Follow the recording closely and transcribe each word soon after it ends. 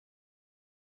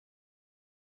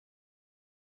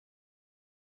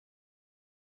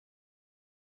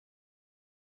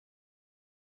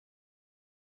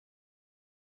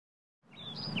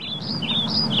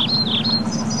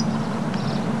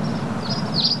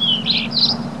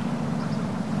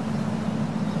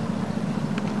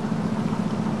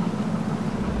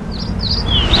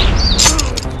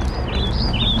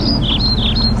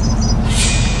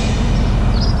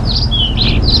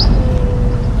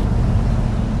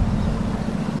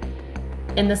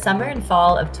In the summer and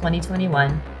fall of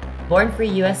 2021, Born Free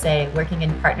USA, working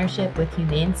in partnership with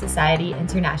Humane Society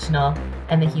International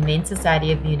and the Humane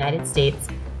Society of the United States,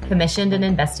 commissioned an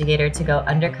investigator to go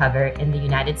undercover in the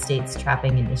United States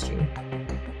trapping industry.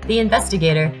 The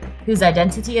investigator, whose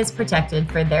identity is protected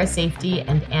for their safety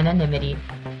and anonymity,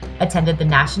 attended the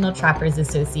National Trappers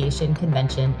Association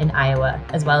convention in Iowa,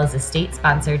 as well as a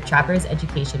state-sponsored trappers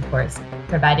education course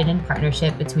provided in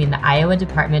partnership between the Iowa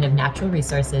Department of Natural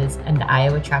Resources and the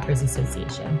Iowa Trappers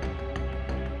Association.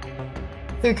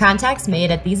 Through contacts made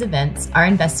at these events, our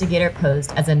investigator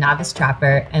posed as a novice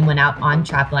trapper and went out on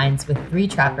trap lines with 3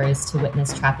 trappers to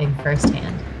witness trapping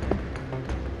firsthand.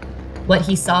 What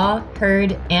he saw,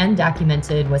 heard, and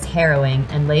documented was harrowing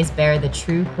and lays bare the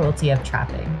true cruelty of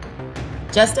trapping.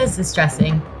 Just as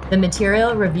distressing, the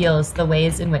material reveals the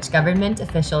ways in which government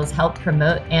officials help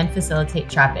promote and facilitate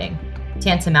trapping,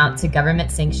 tantamount to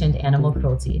government-sanctioned animal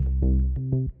cruelty.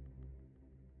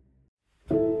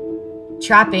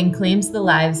 Trapping claims the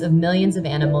lives of millions of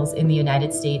animals in the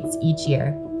United States each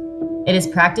year. It is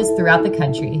practiced throughout the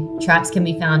country. Traps can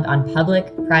be found on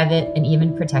public, private, and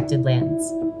even protected lands.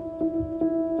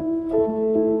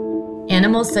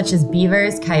 Animals such as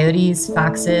beavers, coyotes,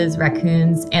 foxes,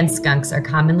 raccoons, and skunks are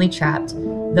commonly trapped,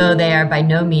 though they are by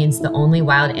no means the only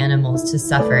wild animals to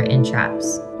suffer in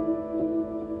traps.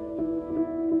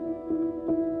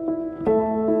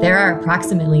 There are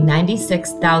approximately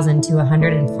 96,000 to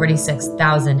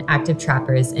 146,000 active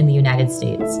trappers in the United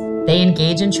States. They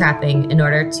engage in trapping in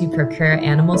order to procure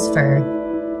animals' fur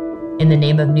in the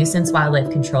name of nuisance wildlife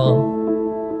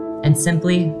control and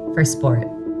simply for sport.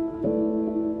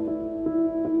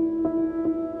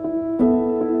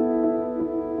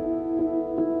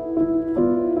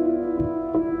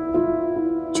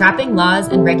 Trapping laws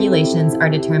and regulations are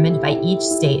determined by each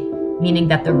state, meaning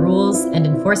that the rules and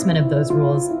enforcement of those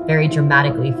rules vary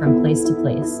dramatically from place to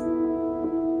place.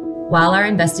 While our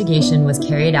investigation was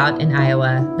carried out in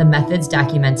Iowa, the methods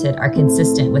documented are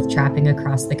consistent with trapping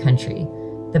across the country.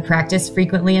 The practice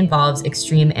frequently involves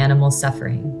extreme animal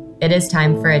suffering. It is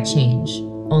time for a change.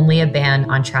 Only a ban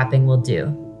on trapping will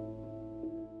do.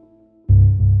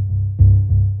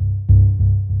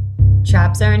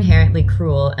 Traps are inherently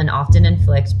cruel and often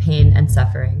inflict pain and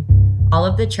suffering. All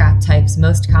of the trap types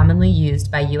most commonly used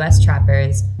by U.S.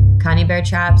 trappers, coney bear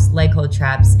traps, leg hold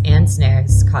traps, and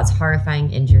snares, cause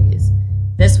horrifying injuries.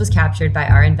 This was captured by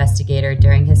our investigator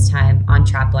during his time on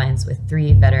trap lines with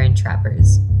 3 veteran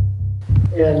trappers.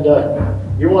 And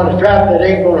you want a trap that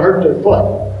ain't going to hurt their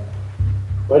foot.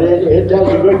 But it does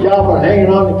a good job on hanging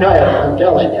on the coyote, I'm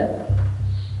telling you.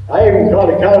 I even caught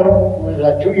a coyote, was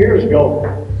that 2 years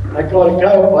ago? I caught a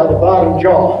coyote by the bottom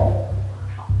jaw.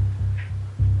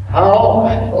 How?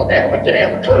 I don't have a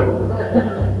damn clue.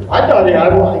 I thought I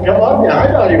wanted to come up there. I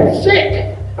thought he was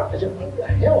sick. I said, what the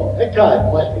hell? That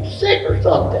coyote must be sick or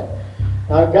something.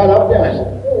 I got up there and I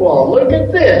said, oh, well, look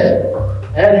at this.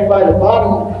 I had him by the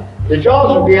bottom. The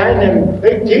jaws were behind them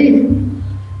big teeth.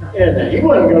 And he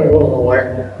wasn't going to go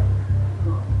nowhere.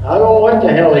 I don't know what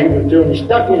the hell he was doing. He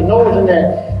stuck his nose in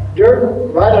that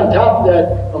dirt right on top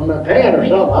of my pan or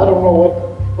something. I don't know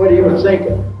what he was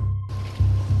thinking.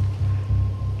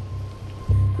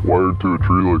 Wired to a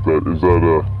tree like that, is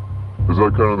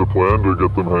that kind of the plan, to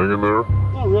get them hanging there?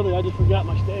 Not really, I just forgot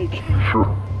my stake. Sure.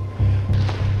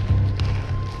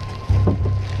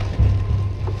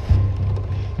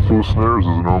 So with snares,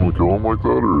 does it normally kill them like that,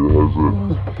 or has it?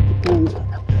 Depends.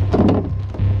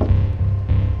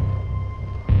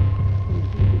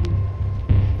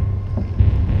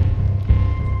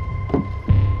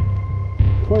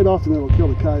 Quite often it'll kill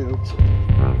the coyotes.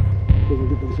 Because they'll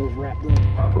get themselves wrapped up.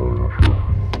 Oh, yeah, sure.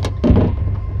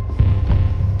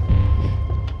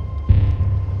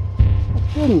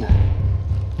 Good.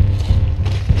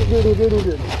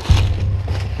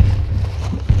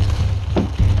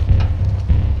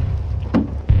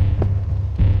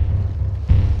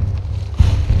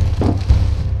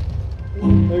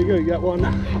 There you go, you got one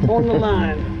on the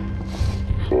line.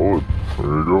 Solid.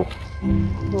 There you go.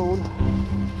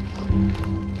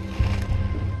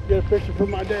 Get a picture from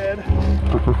my dad.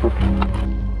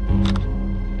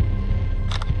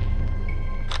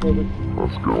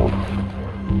 Let's go.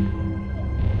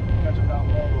 That's about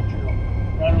all chill.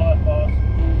 Right or left, boss?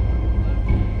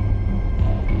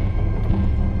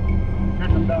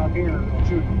 Catch them down here, they'll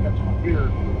shoot. Catch them up here,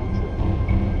 they'll shoot.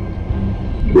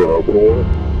 That happen a lot?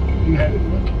 You had it.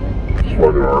 Just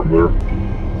fucking arm there.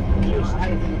 Just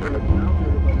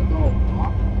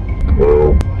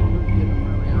Oh.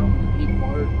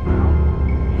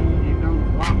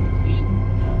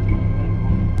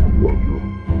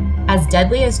 As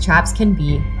deadly as traps can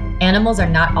be, animals are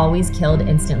not always killed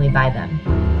instantly by them.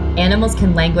 Animals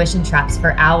can languish in traps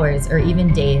for hours or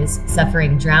even days,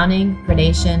 suffering drowning,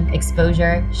 predation,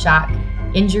 exposure, shock,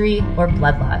 injury, or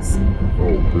blood loss.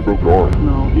 Oh, he broke the arm.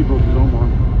 No, he broke his own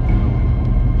arm.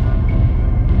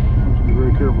 Have to be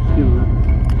very careful skinning it.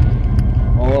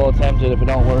 Well, we'll attempt it if it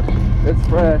don't work. It's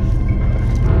fresh.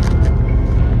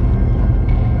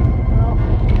 Well,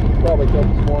 probably killed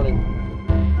this morning.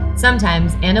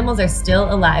 Sometimes, animals are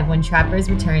still alive when trappers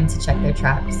return to check their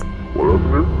traps. What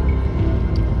happened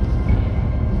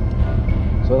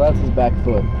So that's his back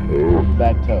foot, here?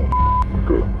 back toe.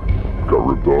 Okay. Got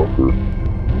ripped off or?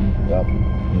 Yep.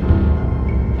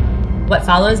 What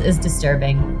follows is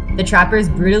disturbing. The trappers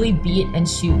brutally beat and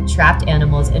shoot trapped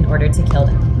animals in order to kill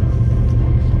them.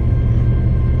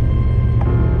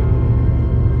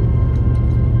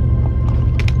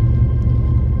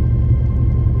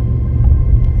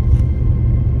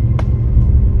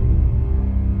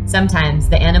 Sometimes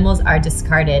the animals are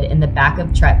discarded in the back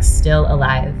of trucks still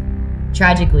alive.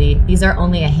 Tragically, these are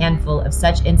only a handful of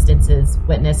such instances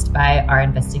witnessed by our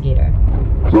investigator.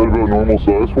 Is that about normal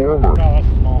size for him or? No, that's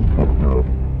small. Yeah.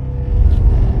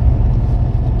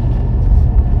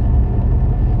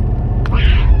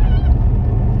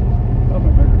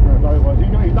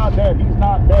 He's not dead. He's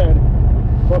not dead.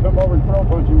 Flip him over and throw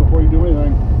punch him before you do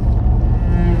anything.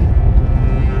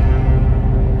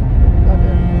 Not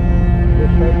dead.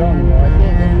 Just start telling you, I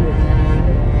can't get you.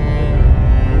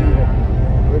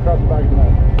 Right across the back of the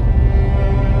neck.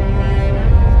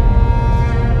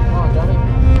 Come on, Johnny.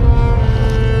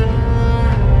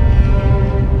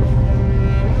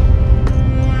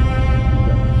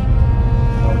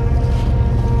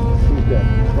 He's dead.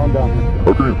 Run down here.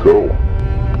 How can you tell?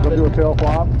 Go do a tail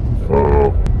flop.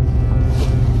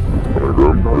 I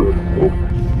grab him. Oh.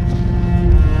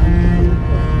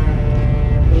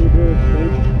 Very good.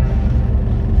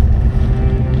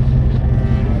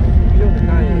 Killed the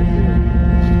coyote.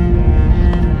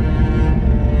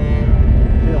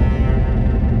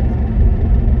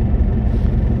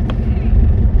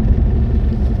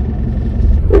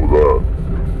 Oh, that.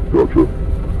 Gotcha.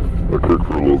 I kicked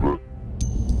for a little bit.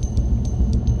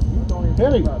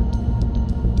 Hit him.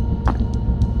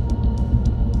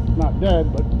 Not dead,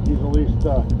 but he's at least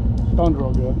stunned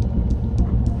real good.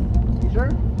 You sure?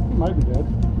 He might be dead.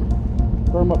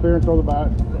 Throw him up here and throw the bat.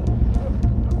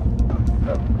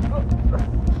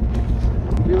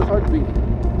 Feel his heartbeat.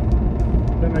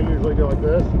 Then I usually go like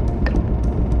this.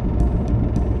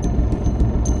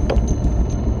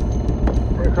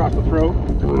 Right across the throat.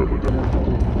 Right.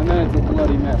 And then it's a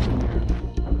bloody mess in here.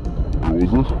 What was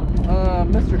this?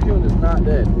 Mr. Kuhn is not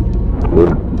dead.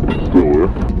 Right. Still there.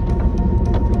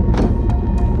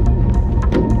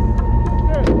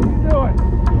 Hey, what are you doing?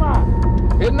 Come on.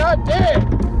 He's not dead!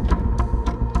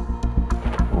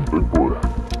 I'm big boy.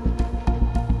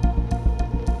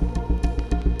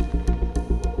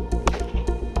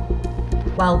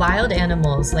 While wild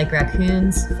animals like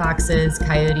raccoons, foxes,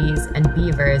 coyotes, and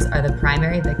beavers are the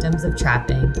primary victims of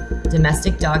trapping,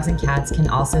 domestic dogs and cats can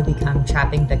also become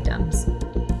trapping victims.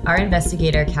 Our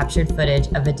investigator captured footage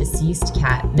of a deceased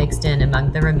cat mixed in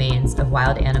among the remains of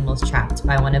wild animals trapped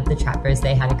by one of the trappers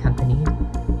they had accompanied.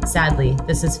 Sadly,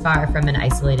 this is far from an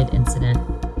isolated incident.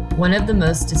 One of the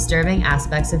most disturbing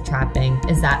aspects of trapping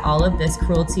is that all of this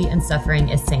cruelty and suffering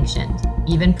is sanctioned,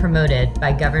 even promoted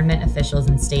by government officials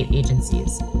and state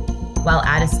agencies. While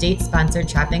at a state-sponsored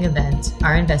trapping event,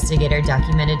 our investigator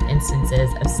documented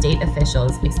instances of state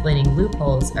officials explaining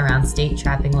loopholes around state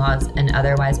trapping laws and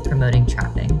otherwise promoting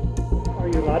trapping. Are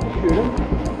you allowed to shoot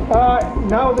them?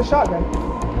 Not with a shotgun.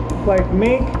 Like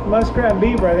mink, muskrat, and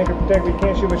beaver, I think are protected. You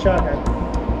can't shoot with a shotgun.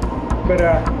 But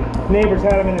neighbors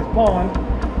had him in his pond,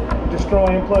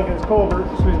 destroying, plugging his culvert,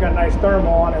 so he's got a nice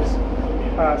thermal on his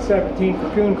 17 for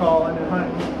coon calling and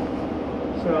hunting.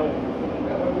 So,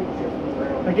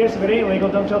 I guess if it ain't legal,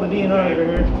 don't tell the DNR over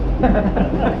here.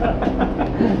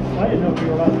 I didn't know if you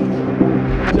were allowed to.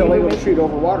 It's illegal to shoot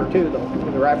over water too, though,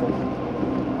 with a rifle.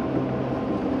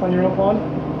 On your own pond?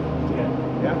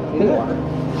 Yeah, in the water.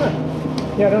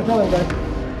 Yeah, don't tell them, guys.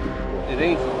 It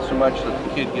ain't so much that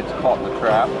the kid gets caught in the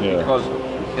trap, because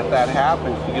if that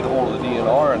happens, you get a hold of the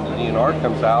DNR, and the DNR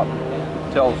comes out,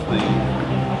 tells the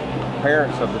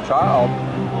parents of the child,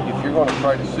 if you're going to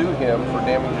try to sue him for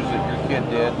damages that your kid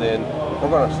did, then we're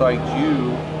going to cite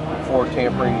you for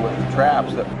tampering with the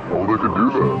traps. Oh, they could do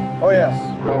that. Oh, yes.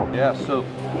 Oh. Yeah, so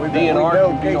we DNR know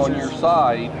can be on cases. your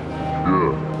side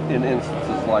Yeah. in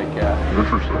instances like that.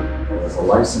 Interesting. As a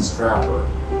licensed trapper,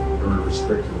 we're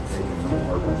restricted to taking no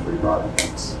more than 3 body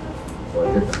counts. So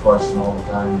I get the question all the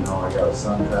time, you know, I got a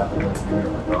son trapping with me, or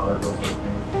my daughter goes with me,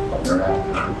 they're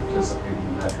actively participating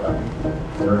in that trapping,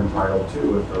 they're entitled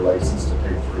to if they're licensed to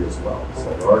take 3 as well.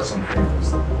 So there are some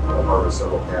cases that harvest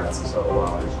several cats in several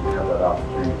hours. You have that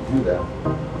opportunity to do that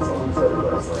as long as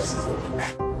everybody's licensed.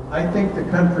 I think the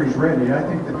country's ready. I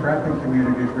think the trapping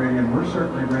community is ready, and we're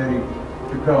certainly ready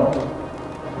to go.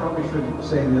 I probably shouldn't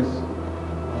say this.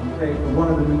 Okay, but one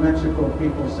of the New Mexico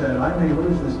people said, I may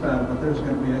lose this battle, but there's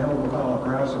going to be a hell of a pile of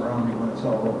grass around me when it's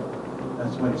all over.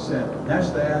 That's what he said. And that's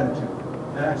the attitude.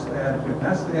 That's the attitude.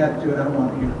 That's the attitude I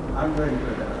want to hear. I'm ready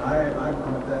for that.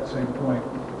 I'm at that same point.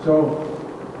 So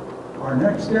our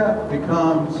next step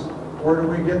becomes, where do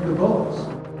we get the bullets?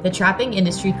 The trapping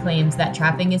industry claims that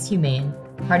trapping is humane,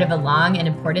 part of a long and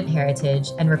important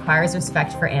heritage, and requires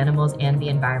respect for animals and the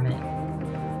environment.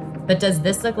 But does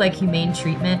this look like humane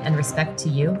treatment and respect to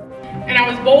you? And I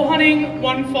was bow hunting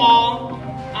one fall,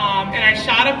 and I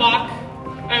shot a buck.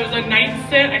 It was a night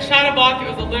sit. I shot a buck. It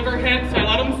was a liver hit, so I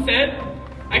let him sit.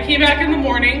 I came back in the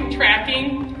morning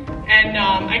tracking, and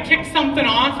I kicked something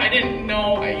off. I didn't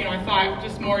know. I thought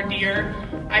just more deer.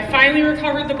 I finally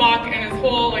recovered the buck, and his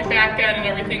whole back end and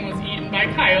everything was eaten by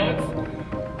coyotes.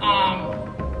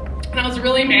 And I was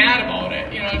really mad about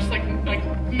it. Just like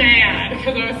mad,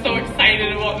 because I was so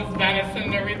excited about this venison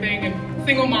and everything, and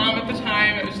single mom at the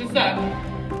time. It was just I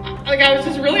was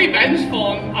just really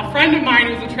vengeful. And a friend of mine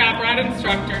who was a trap rod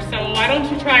instructor said, well, why don't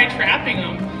you try trapping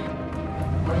them?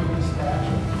 What do you dispatch?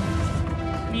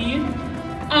 Me?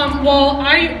 Well,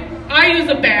 I use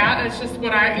a bat. It's just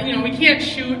what we can't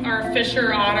shoot our fish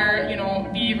or otter,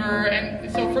 beaver,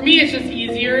 and so for me it's just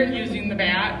easier using the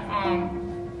bat.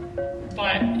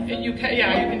 But you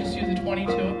can just use a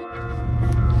 22.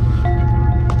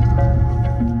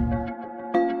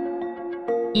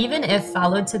 Even if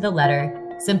followed to the letter,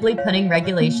 simply putting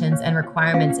regulations and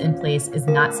requirements in place is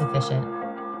not sufficient.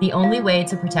 The only way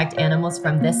to protect animals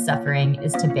from this suffering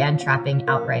is to ban trapping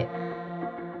outright.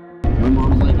 My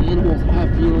mom's like, animals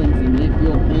have feelings and they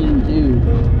feel pain too,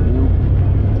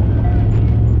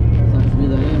 Sucks to be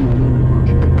that animal,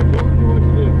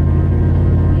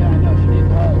 Yeah, I know, she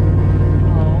needs help.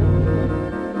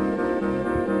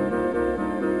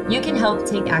 You can help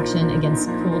take action against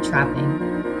cruel trapping.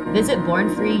 Visit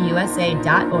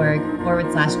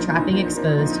bornfreeusa.org/trapping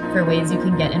exposed for ways you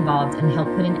can get involved and help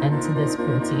put an end to this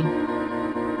cruelty.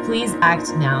 Please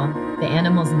act now. The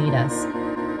animals need us.